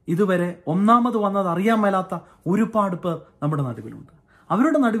ഇതുവരെ ഒന്നാമത് വന്നത് അറിയാൻ മേലാത്ത ഒരുപാട് പേർ നമ്മുടെ നടുവിലുണ്ട്.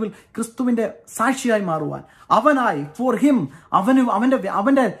 അവരുടെ നടുവിൽ ക്രിസ്തുവിന്റെ സാക്ഷിയായി മാറുവാൻ, അവനായി ഫോർ ഹിം,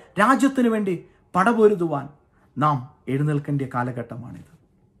 അവന്റെ രാജ്യത്തിന് വേണ്ടി പടപൊരുതുവാൻ നാം എഴുന്നേൽക്കേണ്ട കാലഘട്ടമാണിത്.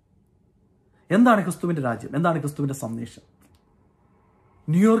 എന്താണ് ക്രിസ്തുവിന്റെ രാജ്യം? എന്താണ് ക്രിസ്തുവിന്റെ സന്ദേശം?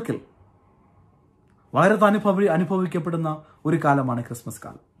 ന്യൂയോർക്കിൽ വളരെ അനുഭവിക്കപ്പെടുന്ന ഒരു കാലമാണ് ക്രിസ്മസ്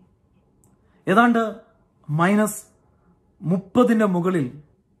കാലം. ഏതാണ്ട് -30 മുകളിൽ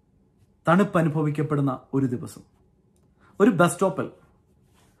തണുപ്പ് അനുഭവിക്കപ്പെടുന്ന ഒരു ദിവസം, ഒരു ബസ് സ്റ്റോപ്പിൽ,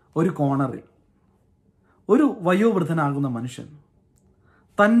 ഒരു കോണറിൽ ഒരു വയോവൃദ്ധനാകുന്ന മനുഷ്യൻ,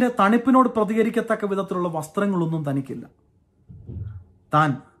 തൻ്റെ തണുപ്പിനോട് പ്രതികരിക്കത്തക്ക വിധത്തിലുള്ള വസ്ത്രങ്ങളൊന്നും തനിക്കില്ല. താൻ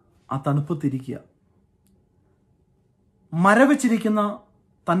ആ തണുപ്പത്തിരിക്കുക, മരവിച്ചിരിക്കുന്ന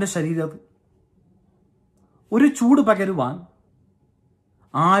തൻ്റെ ശരീരത്തിൽ ഒരു ചൂട് പകരുവാൻ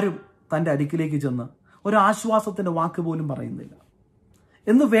ആരും തൻ്റെ അടുക്കിലേക്ക് ചെന്ന് ഒരു ആശ്വാസത്തിൻ്റെ വാക്ക് പോലും പറയുന്നില്ല,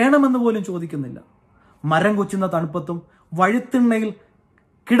 എന്ന് വേണമെന്ന് പോലും ചോദിക്കുന്നില്ല. മരം കൊച്ചുന്ന തണുപ്പത്തും വഴുത്തിണ്ണയിൽ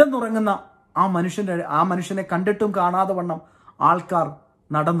കിടന്നുറങ്ങുന്ന ആ മനുഷ്യനെ കണ്ടിട്ടും കാണാതെ വണ്ണം ആൾക്കാർ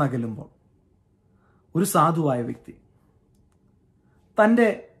നടന്നകലുമ്പോൾ ഒരു സാധുവായ വ്യക്തി തൻ്റെ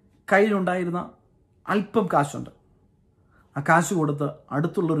കയ്യിലുണ്ടായിരുന്ന അല്പം കാശുണ്ട്, ആ കാശ് കൊടുത്ത്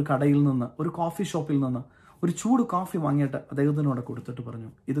അടുത്തുള്ളൊരു കടയിൽ നിന്ന്, ഒരു കോഫി ഷോപ്പിൽ നിന്ന് ഒരു ചൂട് കോഫി വാങ്ങിയിട്ട് അദ്ദേഹത്തിനോട് കൊടുത്തിട്ട് പറഞ്ഞു,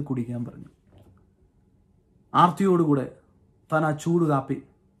 ഇത് കുടിക്കാൻ പറഞ്ഞു. ആർത്തിയോടുകൂടെ താൻ ആ ചൂട് കാപ്പി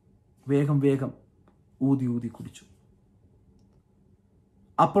വേഗം ഊതി കുടിച്ചു.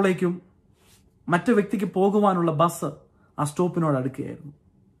 അപ്പോഴേക്കും മറ്റു വ്യക്തിക്ക് പോകുവാനുള്ള ബസ് ആ സ്റ്റോപ്പിനോട് അടുക്കുകയായിരുന്നു.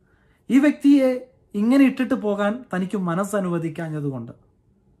 ഈ വ്യക്തിയെ ഇങ്ങനെ ഇട്ടിട്ട് പോകാൻ തനിക്ക് മനസ്സനുവദിക്കാഞ്ഞതുകൊണ്ട്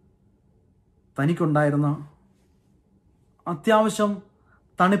തനിക്കുണ്ടായിരുന്ന അത്യാവശ്യം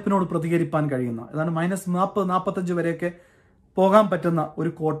തണുപ്പിനോട് പ്രതികരിപ്പാൻ കഴിയുന്ന, ഏതാണ്ട് -40-45 വരെയൊക്കെ പോകാൻ പറ്റുന്ന ഒരു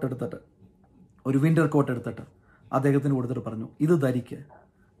കോട്ട് എടുത്തിട്ട്, ഒരു വിന്റർ കോട്ട് എടുത്തിട്ട് അദ്ദേഹത്തിന് കൊടുത്തിട്ട് പറഞ്ഞു, ഇത് ധരിക്ക്,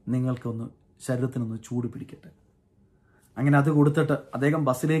 നിങ്ങൾക്കൊന്ന് ശരീരത്തിനൊന്ന് ചൂട് പിടിക്കട്ടെ. അങ്ങനെ അത് കൊടുത്തിട്ട് അദ്ദേഹം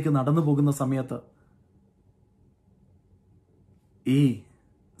ബസ്സിലേക്ക് നടന്നു പോകുന്ന സമയത്ത് ഈ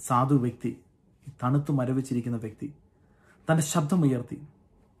സാധു വ്യക്തി, തണുത്ത് മരവിച്ചിരിക്കുന്ന വ്യക്തി തൻ്റെ ശബ്ദമുയർത്തി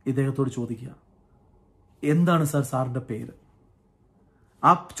ഇദ്ദേഹത്തോട് ചോദിക്കുക, എന്താണ് സാറിൻ്റെ പേര്?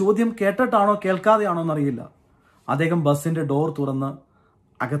 ആ ചോദ്യം കേട്ടിട്ടാണോ കേൾക്കാതെയാണോ എന്നറിയില്ല. അദ്ദേഹം ബസ്സിന്റെ ഡോർ തുറന്ന്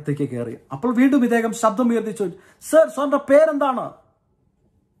അകത്തേക്ക് കയറി. അപ്പോൾ വീണ്ടും ഇദ്ദേഹം ശബ്ദമുയർത്തി ചോദിച്ചു, സാറിന്റെ പേരെന്താണ്?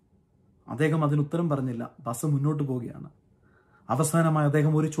 അദ്ദേഹം അതിന് ഉത്തരം പറഞ്ഞില്ല. ബസ് മുന്നോട്ട് പോവുകയാണ്. അവസാനമായി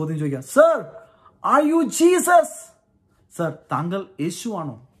അദ്ദേഹം ഒരു ചോദ്യം ചോദിക്കുക, sir, are you Jesus? Sir, താങ്കൾ യേശു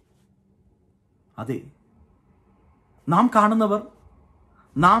ആണോ? അതെ. നാം കാണുന്നവർ,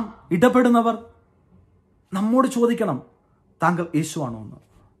 നാം ഇടപെടുന്നവർ നമ്മോട് ചോദിക്കണം, താങ്കൾ യേശു ആണോ എന്ന്.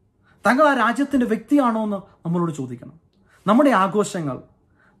 താങ്കൾ ആ രാജ്യത്തിന്റെ വ്യക്തിയാണോ എന്ന് നമ്മളോട് ചോദിക്കണം. നമ്മുടെ ആഘോഷങ്ങൾ,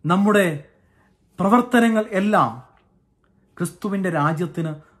 നമ്മുടെ പ്രവർത്തനങ്ങൾ എല്ലാം ക്രിസ്തുവിന്റെ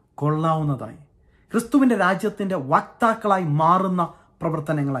രാജ്യത്തിന് കൊള്ളാവുന്നതായി, ക്രിസ്തുവിന്റെ രാജ്യത്തിന്റെ വക്താക്കളായി മാറുന്ന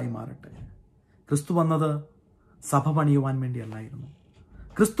പ്രവർത്തനങ്ങളായി മാറട്ടെ. ക്രിസ്തു വന്നത് സഭ പണിയുവാൻ വേണ്ടിയല്ലായിരുന്നു.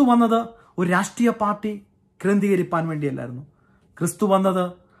 ക്രിസ്തു വന്നത് ഒരു രാഷ്ട്രീയ പാർട്ടി കേന്ദ്രീകരിപ്പാൻ വേണ്ടിയല്ലായിരുന്നു. ക്രിസ്തു വന്നത്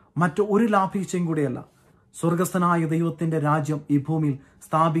മറ്റു ഒരു ലാഭീച്ചയും കൂടിയല്ല, സ്വർഗസ്ഥനായ ദൈവത്തിന്റെ രാജ്യം ഈ ഭൂമിയിൽ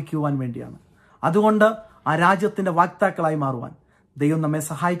സ്ഥാപിക്കുവാൻ വേണ്ടിയാണ്. അതുകൊണ്ട് ആ രാജ്യത്തിന്റെ വാക്താക്കളായി മാറുവാൻ ദൈവം നമ്മെ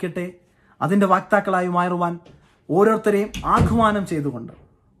സഹായിക്കട്ടെ. അതിന്റെ വാക്താക്കളായി മാറുവാൻ ഓരോരുത്തരെയും ആഹ്വാനം ചെയ്തുകൊണ്ട്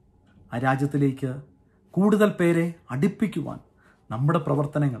ആ രാജ്യത്തിലേക്ക് കൂടുതൽ പേരെ അടുപ്പിക്കുവാൻ നമ്മുടെ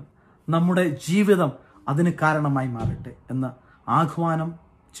പ്രവർത്തനങ്ങൾ, നമ്മുടെ ജീവിതം അതിന് കാരണമായി മാറട്ടെ എന്ന് ആഹ്വാനം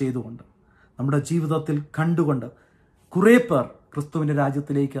ചെയ്തുകൊണ്ട് നമ്മുടെ ജീവിതത്തിൽ കണ്ടുകൊണ്ട് കുറേ പേർ ക്രിസ്തുവിന്റെ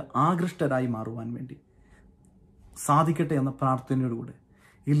രാജ്യത്തിലേക്ക് ആകൃഷ്ടരായി മാറുവാൻ വേണ്ടി സാധിക്കട്ടെ എന്ന പ്രാർത്ഥനയോടുകൂടെ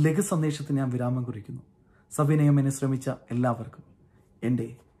ഈ ലഘു സന്ദേശത്തിന് ഞാൻ വിരാമം കുറിക്കുന്നു. സവിനയം എന്നെ ശ്രമിച്ച എല്ലാവർക്കും എൻ്റെ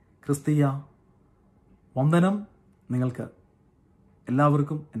ക്രിസ്തീയ വന്ദനം. നിങ്ങൾക്ക്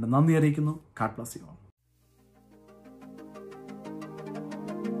എല്ലാവർക്കും എൻ്റെ നന്ദി അറിയിക്കുന്നു. God bless you all.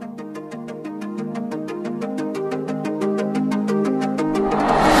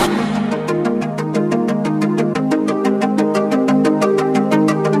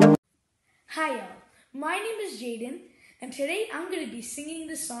 be singing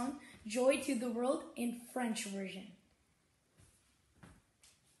the song Joy to the World in French version.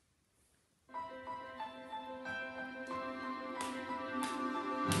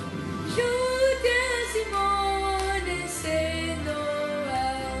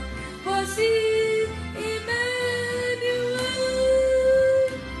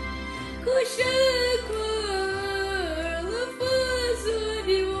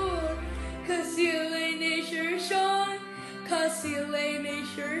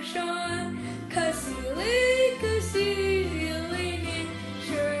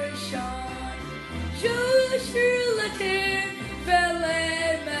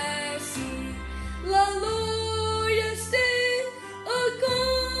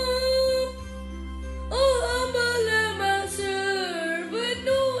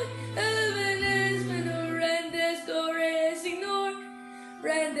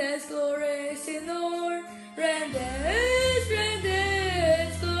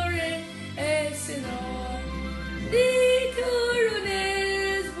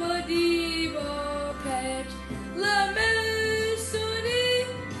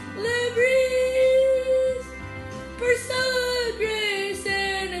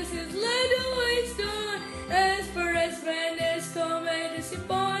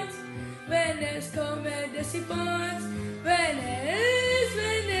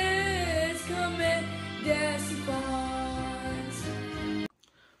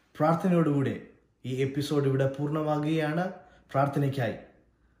 പ്രാർത്ഥനയോടുകൂടെ ഈ എപ്പിസോഡ് ഇവിടെ പൂർണ്ണമാകുകയാണ്. പ്രാർത്ഥനയ്ക്കായി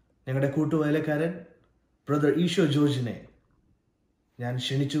ഞങ്ങളുടെ കൂട്ടുവേലക്കാരൻ ബ്രദർ ഈശോ ജോർജിനെ ഞാൻ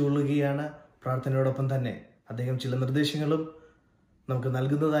ക്ഷണിച്ചുകൊള്ളുകയാണ്. പ്രാർത്ഥനയോടൊപ്പം തന്നെ അദ്ദേഹം ചില നിർദ്ദേശങ്ങളും നമുക്ക്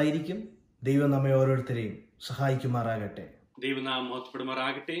നൽകുന്നതായിരിക്കും. ദൈവം നമ്മെ ഓരോരുത്തരെയും സഹായിക്കുമാറാകട്ടെ. ദൈവനാമം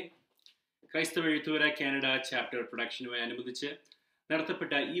മഹത്വപ്പെടുമാറാകട്ടെ. ക്രൈസ്തവ എഴുത്തുപുര കാനഡ ചാപ്റ്റർ പ്രൊഡക്ഷനുമായി അനുബന്ധിച്ച്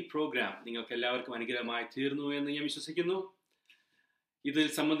നടത്തപ്പെട്ട ഈ പ്രോഗ്രാം നിങ്ങൾക്ക് എല്ലാവർക്കും അനുഗ്രഹമായി തീർന്നു എന്ന് ഞാൻ വിശ്വസിക്കുന്നു. ഇതിൽ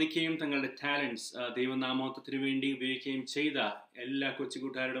സംബന്ധിക്കുകയും തങ്ങളുടെ ടാലൻസ് ദൈവനാമോത്വത്തിന് വേണ്ടി ഉപയോഗിക്കുകയും ചെയ്ത എല്ലാ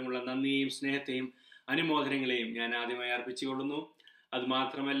കൊച്ചുകൂട്ടുകാരോടുമുള്ള നന്ദിയെയും സ്നേഹത്തെയും അനുമോദനങ്ങളെയും ഞാൻ ആദ്യമായി അർപ്പിച്ചുകൊള്ളുന്നു.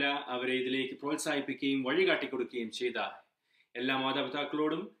 അതുമാത്രമല്ല, അവരെ ഇതിലേക്ക് പ്രോത്സാഹിപ്പിക്കുകയും വഴികാട്ടിക്കൊടുക്കുകയും ചെയ്ത എല്ലാ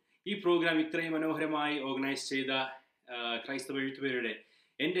മാതാപിതാക്കളോടും ഈ പ്രോഗ്രാം ഇത്രയും മനോഹരമായി ഓർഗനൈസ് ചെയ്ത ക്രൈസ്തവ എഴുത്തുപേരുടെ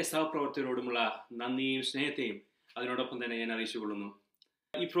എൻ്റെ സഹപ്രവർത്തകരോടുമുള്ള നന്ദിയെയും സ്നേഹത്തെയും അതിനോടൊപ്പം തന്നെ ഞാൻ അറിയിച്ചുകൊള്ളുന്നു.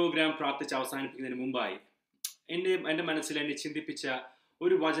 ഈ പ്രോഗ്രാം പ്രാർത്ഥിച്ച് അവസാനിപ്പിക്കുന്നതിന് മുമ്പായി എൻ്റെ മനസ്സിൽ എന്നെ ചിന്തിപ്പിച്ച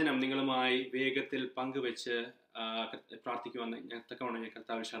ഒരു വചനം നിങ്ങളുമായി വേഗത്തിൽ പങ്കുവെച്ച് പ്രാർത്ഥിക്കുവാൻ തക്കവണ്ണം ഞാൻ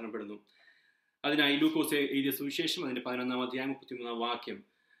കർത്താവിൽ ശരണപ്പെടുന്നു. അതിനായി ലൂക്കോസ് എഴുതിയ സുവിശേഷം അതിൻ്റെ 11-ാം അധ്യായം 33-ാം വാക്യം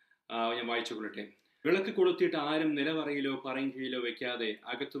ഞാൻ വായിച്ചുകൊള്ളട്ടെ. വിളക്ക് കൊളുത്തിയിട്ട് ആരും നിലവറയിലോ പറങ്കിയിലോ വെക്കാതെ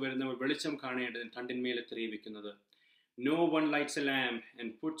അകത്തു വരുന്നവർ വെളിച്ചം കാണേണ്ടതിന് തണ്ടിന്മേലെ തെളിയിക്കുന്നത്. No one lights a lamp and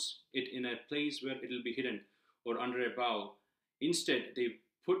puts it in a place where it will be hidden or under a bowl. Instead, they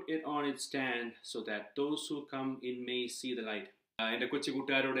put it on its stand so that those who come in may see the light. എൻ്റെ കൊച്ചു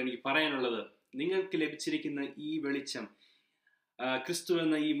കൂട്ടുകാരോട് എനിക്ക് പറയാനുള്ളത്, നിങ്ങൾക്ക് ലഭിച്ചിരിക്കുന്ന ഈ വെളിച്ചം, ക്രിസ്തു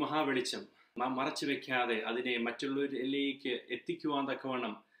എന്ന ഈ മഹാവെളിച്ചം മറച്ചു വെക്കാതെ അതിനെ മറ്റുള്ളവരിലേക്ക് എത്തിക്കുവാൻ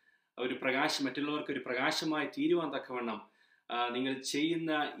തക്കവണ്ണം മറ്റുള്ളവർക്ക് ഒരു പ്രകാശമായി തീരുവാൻ തക്കവണ്ണം നിങ്ങൾ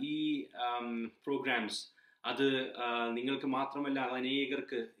ചെയ്യുന്ന ഈ പ്രോഗ്രാംസ് അത് നിങ്ങൾക്ക് മാത്രമല്ല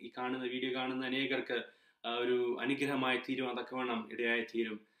അനേകർക്ക്, ഈ വീഡിയോ കാണുന്ന അനേകർക്ക് ഒരു അനുഗ്രഹമായി തീരുവാൻ തക്കവണ്ണം ഇടയായി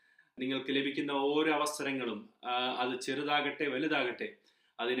തീരും. നിങ്ങൾക്ക് ലഭിക്കുന്ന ഓരോ അവസരങ്ങളും അത് ചെറുതാകട്ടെ വലുതാകട്ടെ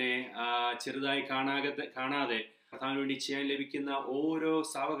അതിനെ ചെറുതായി കാണാതെ കർത്താവിന് വേണ്ടി ചെയ്യാൻ ലഭിക്കുന്ന ഓരോ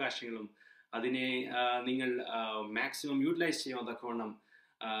സാവകാശങ്ങളും അതിനെ നിങ്ങൾ മാക്സിമം യൂട്ടിലൈസ് ചെയ്യാൻ തക്കവണ്ണം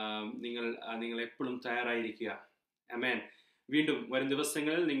നിങ്ങൾ എപ്പോഴും തയ്യാറായിരിക്കുക. ആമേൻ. വീണ്ടും വരും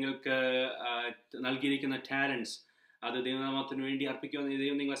ദിവസങ്ങളിൽ നിങ്ങൾക്ക് നൽകിയിരിക്കുന്ന ടാലൻസ് അത് ദൈവനാമത്തിന് വേണ്ടി അർപ്പിക്കുവാൻ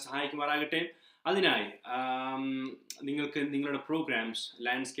ദൈവം നിങ്ങളെ സഹായിക്കുമാറാകട്ടെ. അതിനായി നിങ്ങൾക്ക് നിങ്ങളുടെ പ്രോഗ്രാംസ്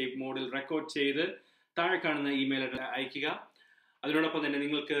ലാൻഡ്സ്കേപ്പ് മോഡിൽ റെക്കോർഡ് ചെയ്ത് താഴെ കാണുന്ന ഇമെയിൽ അയയ്ക്കുക. അതിനോടൊപ്പം തന്നെ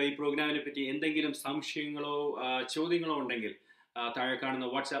നിങ്ങൾക്ക് ഈ പ്രോഗ്രാമിനെ പറ്റി എന്തെങ്കിലും സംശയങ്ങളോ ചോദ്യങ്ങളോ ഉണ്ടെങ്കിൽ താഴെ കാണുന്ന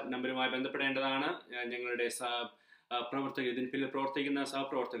വാട്സാപ്പ് നമ്പറുമായി ബന്ധപ്പെടേണ്ടതാണ്. ഞങ്ങളുടെ ഇതിന് പിന്നിൽ പ്രവർത്തിക്കുന്ന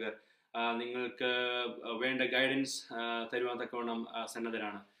സഹപ്രവർത്തകർ നിങ്ങൾക്ക് വേണ്ട ഗൈഡൻസ് തരുവാൻ തക്കവണ്ണം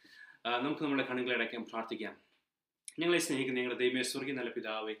സന്നദ്ധരാണ്. നമുക്ക് നമ്മുടെ കണ്ണുകളടയ്ക്കാം, പ്രാർത്ഥിക്കാം. ഞങ്ങളെ സ്നേഹിക്കുന്ന ഞങ്ങളുടെ ദൈവമേ, സ്വർഗ്ഗീയ നല്ല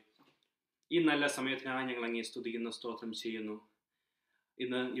പിതാവേ, ഈ നല്ല സമയത്തിനായി ഞങ്ങൾ അങ്ങേ സ്തുതിക്കുന്ന സ്തോത്രം ചെയ്യുന്നു.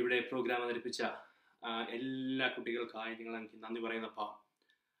 ഇന്ന് ഇവിടെ പ്രോഗ്രാം അവതരിപ്പിച്ച എല്ലാ കുട്ടികൾക്കായി ഞങ്ങൾ അങ്ങ് നന്ദി പറയുന്നപ്പാ.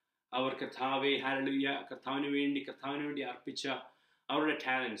 അവർ കർത്താവേ, ഹല്ലേലൂയ, കർത്താവിന് വേണ്ടി അർപ്പിച്ച അവരുടെ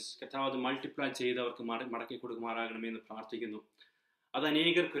ടാലൻസ് കർത്താവ് അത് മൾട്ടിപ്ലൈ ചെയ്ത് അവർക്ക് മടക്കി കൊടുക്കുമാറാകണമെന്ന് പ്രാർത്ഥിക്കുന്നു. അത്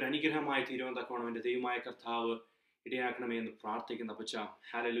അനേകർക്ക് ഒരു അനുഗ്രഹമായി തീരുവാൻ തക്കവണ്ണം എൻ്റെ ദൈവമായ കർത്താവ് ഇടയാക്കണമെന്ന് പ്രാർത്ഥിക്കുന്ന പച്ച.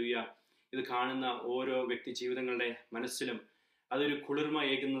 ഹല്ലേലൂയ. ഇത് കാണുന്ന ഓരോ വ്യക്തി ജീവിതങ്ങളുടെ മനസ്സിലും അതൊരു കുളിർമ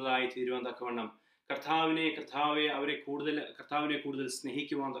ഏകുന്നതായി തീരുവാൻ തക്കവണ്ണം കർത്താവിനെ കൂടുതൽ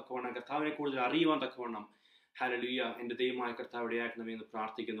സ്നേഹിക്കുവാൻ തക്കവണ്ണം, കർത്താവിനെ കൂടുതൽ അറിയുവാൻ തക്കവണ്ണം ഹല്ലേലൂയ. എൻ്റെ ദൈവമായ കർത്താവ് ഇടയാക്കണമേ എന്ന്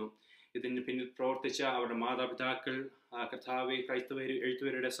പ്രാർത്ഥിക്കുന്നു. ഇതിന് പിന്നിൽ പ്രവർത്തിച്ച അവരുടെ മാതാപിതാക്കൾ, കർത്താവെ, ക്രൈസ്തവ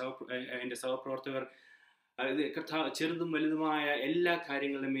എഴുത്തുകാരുടെ എൻ്റെ സഹപ്രവർത്തകർ, കർത്താവ് ചെറുതും വലുതുമായ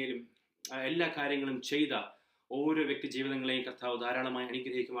എല്ലാ കാര്യങ്ങളും ചെയ്ത ഓരോ വ്യക്തി ജീവിതങ്ങളെയും കർത്താവ് ധാരാളമായി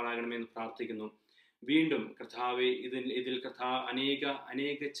അനുഗ്രഹിക്കുമാറാകണമെന്ന് പ്രാർത്ഥിക്കുന്നു. വീണ്ടും കർത്താവെ, ഇതിൽ കർത്താവ്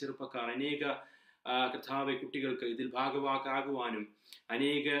അനേക ചെറുപ്പക്കാർ, കർത്താവെ കുട്ടികൾക്ക് ഇതിൽ ഭാഗവാക്കാകുവാനും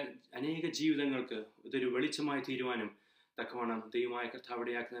അനേക ജീവിതങ്ങൾക്ക് ഇതൊരു വെളിച്ചമായി തീരുവാനും തക്കവണ്ണം ദൈവമായ കർത്താവ്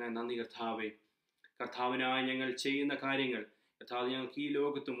ഇടയാക്കുന്നതിനായി നന്ദി കർത്താവെ. കർത്താവിനായി ഞങ്ങൾ ചെയ്യുന്ന കാര്യങ്ങൾ കർത്താവ് ഞങ്ങൾക്ക് ഈ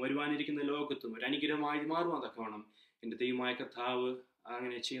ലോകത്തും വരുവാനിരിക്കുന്ന ലോകത്തും ഒരു അനുഗ്രഹമായി മാറുവാൻ തക്കവണ്ണം എൻ്റെ ദൈവമായ കർത്താവ്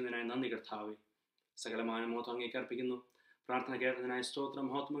അങ്ങനെ ചെയ്യുന്നതിനായി നന്ദി കർത്താവെ. സകലമായ മോഹം അങ്ങേക്ക് അർപ്പിക്കുന്നു. പ്രാർത്ഥന കേട്ടതിനായി സ്തോത്രം,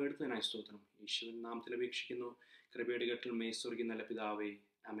 മഹത്വം എടുത്തതിനായി സ്തോത്രം. യേശുവിൻ നാമത്തിൽ അപേക്ഷിക്കുന്നു. കൃപയുടെ കെട്ടിൽ സ്വർഗ്ഗീയ നല്ല പിതാവേ,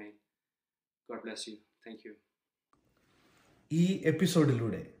 ആമേൻ. God bless you. Thank you. ഈ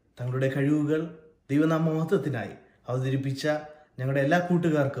എപ്പിസോഡിലൂടെ തങ്ങളുടെ കഴിവുകൾ ദൈവനാമ മഹത്വത്തിനായി അവതരിപ്പിച്ച ഞങ്ങളുടെ എല്ലാ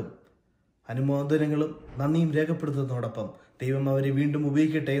കൂട്ടുകാർക്കും അനുമോദനങ്ങളും നന്ദിയും രേഖപ്പെടുത്തുന്നതോടൊപ്പം ദൈവം അവരെ വീണ്ടും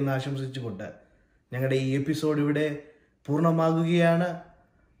ഉപയോഗിക്കട്ടെ എന്ന് ആശംസിച്ചുകൊണ്ട് ഞങ്ങളുടെ ഈ എപ്പിസോഡ് ഇവിടെ പൂർണ്ണമാകുകയാണ്.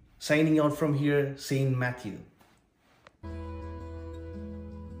 Signing out from here, Zain Mathew.